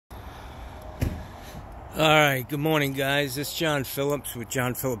Alright, good morning guys. This is John Phillips with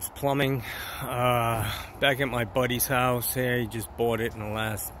John Phillips Plumbing. Back at my buddy's house here. He just bought it in the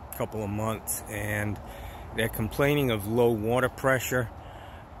last couple of months and they're complaining of low water pressure.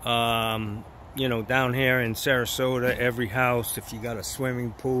 You know, down here in Sarasota, every house, if you got a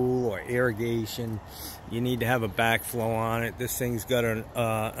swimming pool or irrigation, you need to have a backflow on it. This thing's got an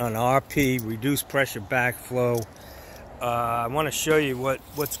RP, reduced pressure backflow. I want to show you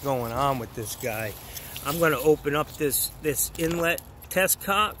what's going on with this guy. I'm going to open up this inlet test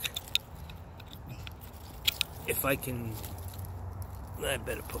cock. If I can, I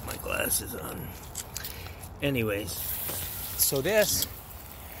better put my glasses on. Anyways, so this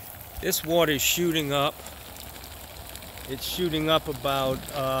water is shooting up. It's shooting up about,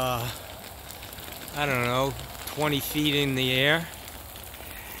 I don't know, 20 feet in the air.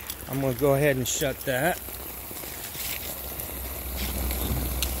 I'm going to go ahead and shut that.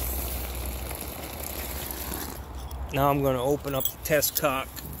 Now I'm going to open up the test cock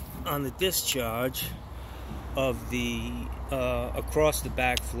on the discharge of the, across the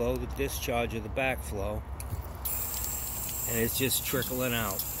backflow, the discharge of the backflow. And it's just trickling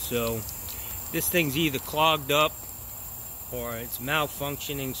out. So this thing's either clogged up or it's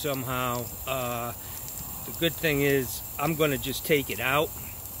malfunctioning somehow. The good thing is I'm going to just take it out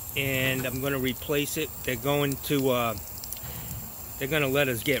and I'm going to replace it. They're going to let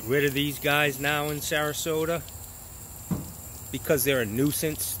us get rid of these guys now in Sarasota, because they're a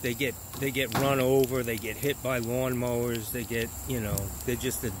nuisance. They get run over, they get hit by lawnmowers, they get, you know,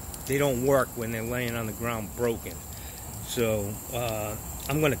 they don't work when they're laying on the ground broken. So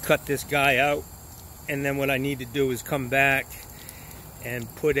I'm going to cut this guy out, and then what I need to do is come back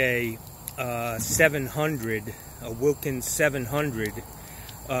and put a 700, a Wilkins 700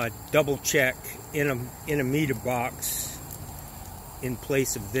 double check in a meter box in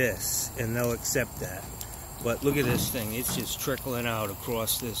place of this, and they'll accept that. But look at this thing, it's just trickling out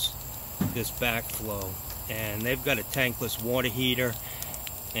across this backflow. And they've got a tankless water heater,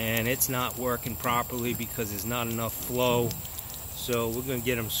 and it's not working properly because there's not enough flow. So we're going to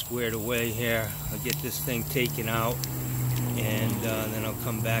get them squared away here. I'll get this thing taken out, and then I'll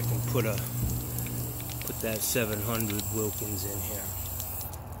come back and put that 700 Wilkins in here.